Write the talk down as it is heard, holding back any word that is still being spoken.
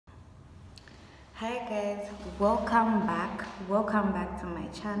Hi guys, welcome back to my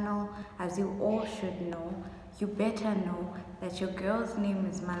channel. As you all should know, you better know that your girl's name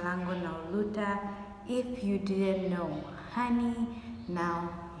is Malango Nauluta. If you didn't know, honey, now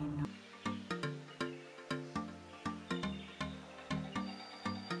you know.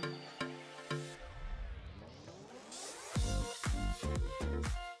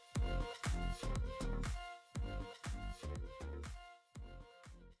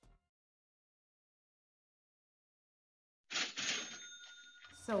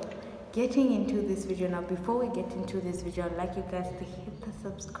 So, getting into this video now, before we get into this video, I'd like you guys to hit the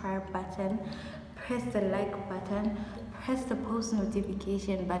subscribe button, press the like button, press the post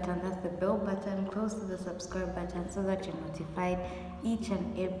notification button, that's the bell button, close to the subscribe button so that you're notified each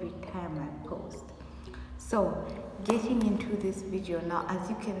and every time I post. So, getting into this video now, as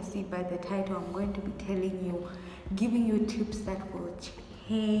you can see by the title, I'm going to be giving you tips that will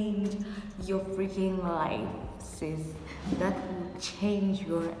change your freaking life, sis. That will change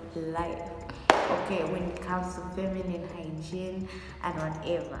your life, okay, when it comes to feminine hygiene and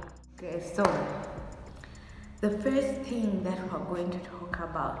whatever. Okay, so the first thing that we're going to talk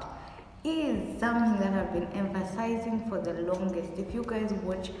about is something that I've been emphasizing for the longest. If you guys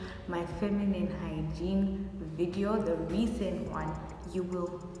watch my feminine hygiene video, the recent one, you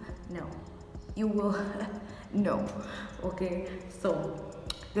will know. Okay, so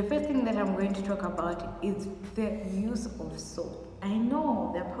the first thing that I'm going to talk about is the use of soap. I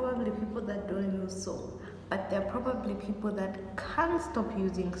know there are probably people that don't use soap, but there are probably people that can't stop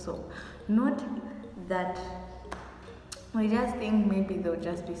using soap. Not that we just think maybe they'll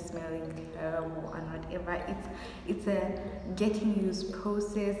just be smelling terrible and whatever. It's a getting used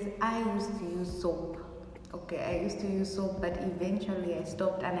process. I used to use soap. Okay, I used to use soap, but eventually I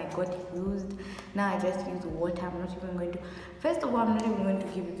stopped and I got used. Now I just use water. I'm not even going to, first of all, I'm not even going to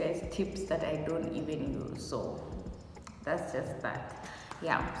give you guys tips that I don't even use. So that's just that.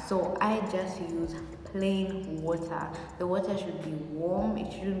 Yeah, so I just use plain water. The water should be warm.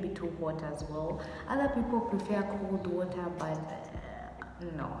 It shouldn't be too hot as well. Other people prefer cold water, but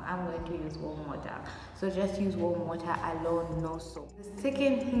no, I'm going to use warm water. So just use warm water alone, no soap. The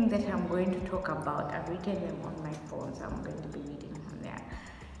second thing that I'm going to talk about, I've written them on my phone, so I'm going to be reading from there,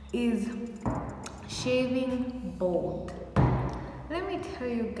 is shaving bald. Let me tell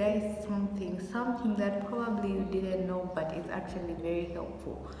you guys something that probably you didn't know, but it's actually very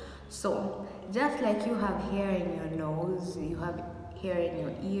helpful. So just like you have hair in your nose, you have hair in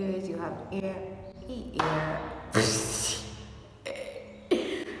your ears, you have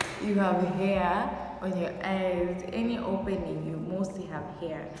you have hair on your eyes, any opening, you mostly have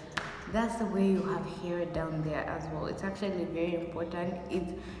hair. That's the way you have hair down there as well. It's actually very important.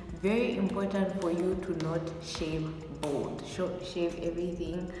 It's very important for you to not shave bald, shave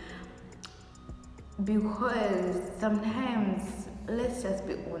everything, because sometimes, let's just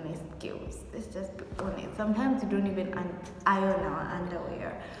be honest, girls, let's just be honest, sometimes you don't even iron our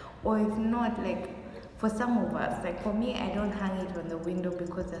underwear, or if not, like, for some of us, like for me, I don't hang it on the window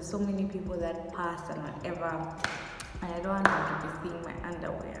because there's so many people that pass and whatever, and I don't want them to be seeing my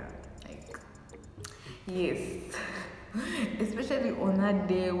underwear. Like, yes, especially on that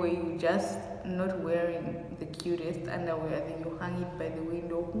day where you just not wearing the cutest underwear, then you hang it by the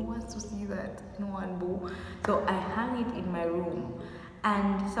window. Who wants to see that? No one, boo. So I hang it in my room,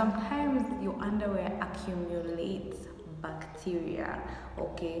 and sometimes your underwear accumulates bacteria.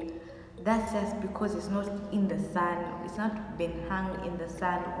 Okay, that's just because it's not in the sun, it's not been hung in the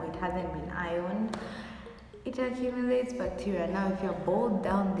sun, or it hasn't been ironed. It accumulates bacteria. Now if you're bald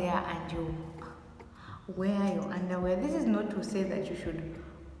down there and you wear your underwear, this is not to say that you should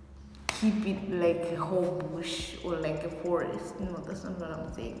keep it like a whole bush or like a forest. No, that's not what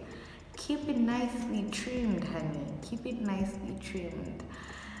I'm saying. Keep it nicely trimmed, honey. Keep it nicely trimmed.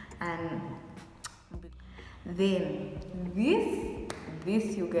 And then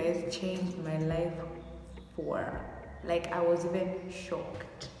this you guys changed my life for, like, I was even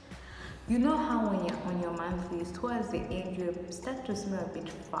shocked. You know how when you're on your monthlies, towards the end you start to smell a bit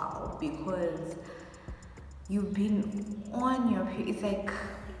foul because you've been on your period. It's like,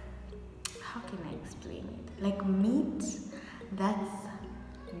 how can I explain it? Like meat that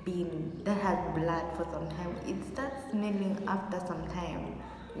has blood for some time, it starts smelling after some time,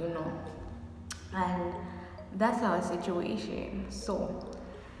 you know. And that's our situation. So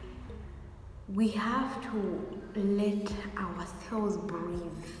we have to let ourselves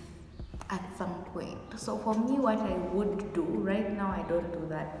breathe at some point. So for me, what I would do right now, I don't do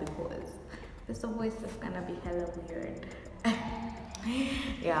that because first of all, it's just gonna be hella weird.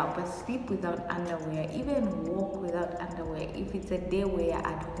 Yeah, but sleep without underwear, even walk without underwear. If it's a day where you're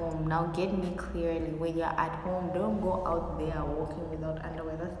at home, now get me clearly. When you're at home, don't go out there walking without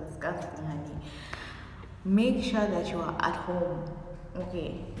underwear. That's disgusting, honey. Make sure that you are at home.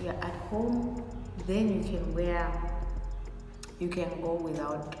 Okay, you're at home, then you can wear, you can go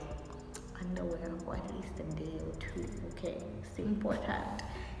without underwear for at least a day or two. Okay, it's important.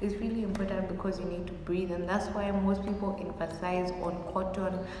 It's really important because you need to breathe, and that's why most people emphasize on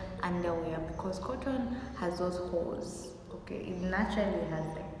cotton underwear, because cotton has those holes. Okay, it naturally has,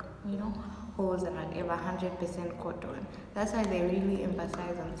 like, holes and whatever. 100% cotton. That's why they really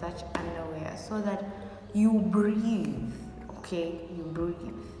emphasize on such underwear, so that you breathe. Okay, you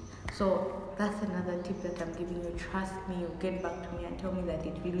breathe. So that's another tip that I'm giving you. Trust me, you'll get back to me and tell me that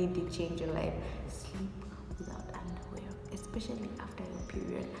it really did change your life. Sleep without underwear, especially after your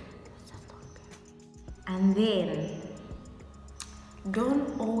period. That's just not good. And then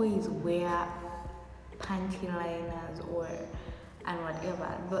don't always wear panty liners and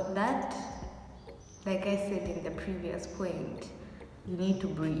whatever. But that, like I said in the previous point, you need to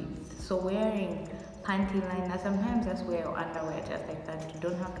breathe. So wearing panty liners, sometimes just wear your underwear just like that. You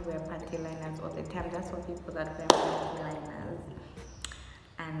don't have to wear panty liners all the time. That's for people that wear panty liners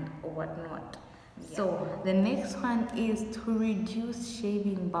and whatnot. Yeah. So the next one is to reduce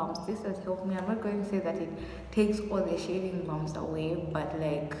shaving bumps. This has helped me. I'm not going to say that it takes all the shaving bumps away, but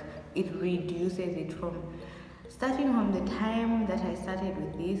like it reduces it. Starting from the time that I started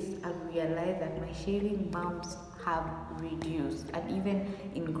with this, I realized that my shaving bumps have reduced, and even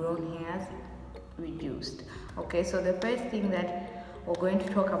ingrown hairs reduced. Okay, so the first thing that we're going to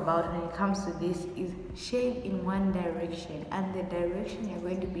talk about when it comes to this is shave in one direction, and the direction you're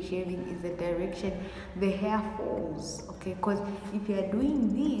going to be shaving is the direction the hair falls. Okay, because if you're doing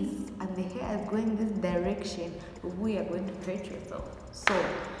this and the hair is going this direction, we are going to hurt yourself. So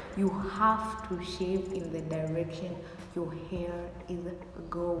you have to shave in the direction your hair is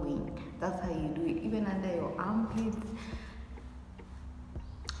going. That's how you do it. Even under your armpits.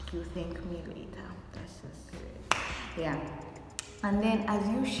 You thank me later. That's just good. Yeah. And then as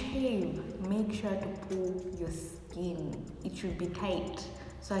you shave, make sure to pull your skin. It should be tight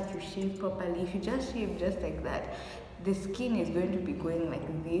so that you shave properly. If you just shave just like that, the skin is going to be going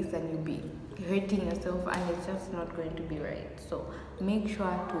like this, and you'll be hurting yourself, and it's just not going to be right. So make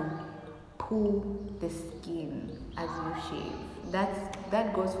sure to pull the skin as you shave.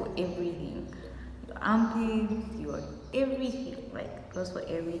 That goes for everything. Your armpits, your everything, like goes for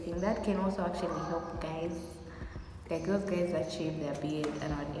everything. That can also actually help guys, like those guys that shave their beard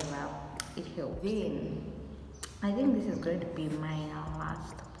and whatever. It helps. Then I think this is going to be my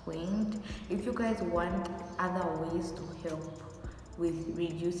last point. If you guys want other ways to help with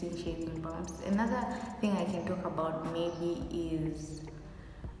reducing shaving bumps, another thing I can talk about maybe is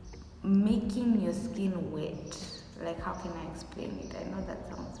making your skin wet. Like, how can I explain it? I know that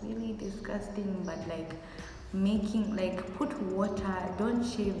sounds really disgusting, but like put water. Don't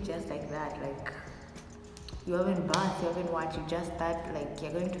shave just like that. Like, you haven't bathed, you haven't watched, you just start, like,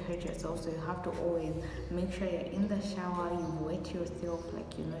 you're going to hurt yourself. So you have to always make sure you're in the shower, you wet yourself,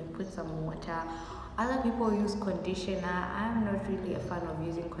 like, you put some water. Other people use conditioner. I'm not really a fan of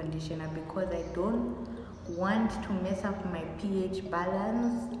using conditioner because I don't want to mess up my pH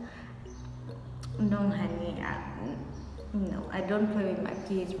balance. No, honey, no, I don't play with my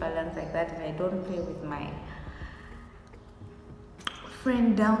pH balance like that, and I don't play with my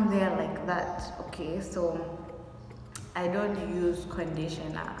friend down there like that. Okay, so I don't use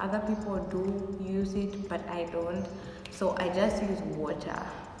conditioner. Other people do use it, but I don't. So I just use water,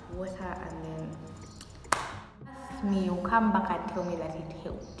 and then ask me, you come back and tell me that it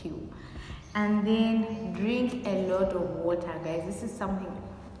helped you. And then drink a lot of water, guys. This is something,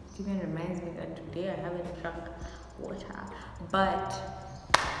 it even reminds me that today I haven't drunk water, but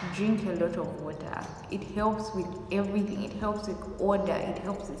drink a lot of water. It helps with everything. It helps with odor, it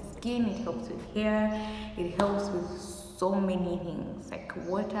helps with skin, it helps with hair, it helps with so many things. Like,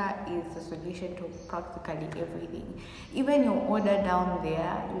 water is the solution to practically everything. Even your odor down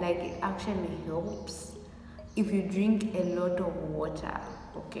there, like, it actually helps if you drink a lot of water.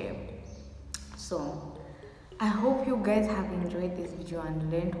 Okay, so I hope you guys have enjoyed this video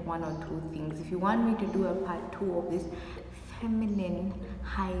and learned one or two things. If you want me to do a part 2 of this feminine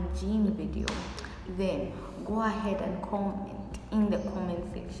hygiene video, then go ahead and comment in the comment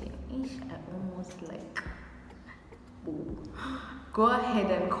section. I almost like go ahead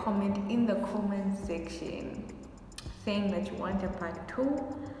and comment in the comment section saying that you want a part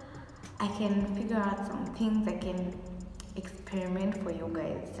 2. I can figure out some things. I can experiment for you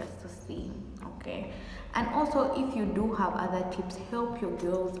guys just to see. Okay, and also if you do have other tips, help your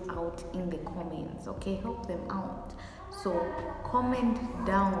girls out in the comments. Okay, help them out. So comment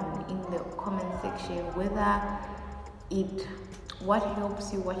down in the comment section whether what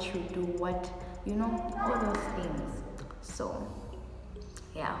helps you, what you do, what all those things. So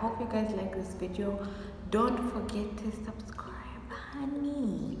yeah, I hope you guys like this video. Don't forget to subscribe,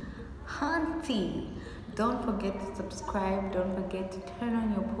 hunty. Don't forget to subscribe. Don't forget to turn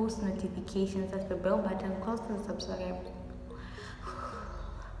on your post notifications. That's the bell button. Close to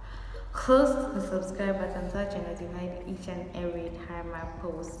the subscribe button so that you're notified each and every time I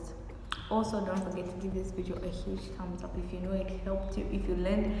post. Also, don't forget to give this video a huge thumbs up if you know it helped you. If you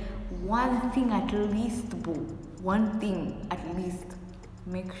learned one thing at least, one thing at least,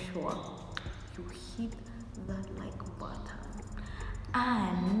 make sure you hit that like button.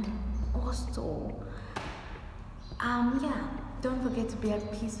 And also, yeah, don't forget to be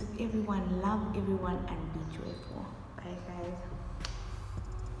at peace with everyone, love everyone, and be joyful. Bye guys.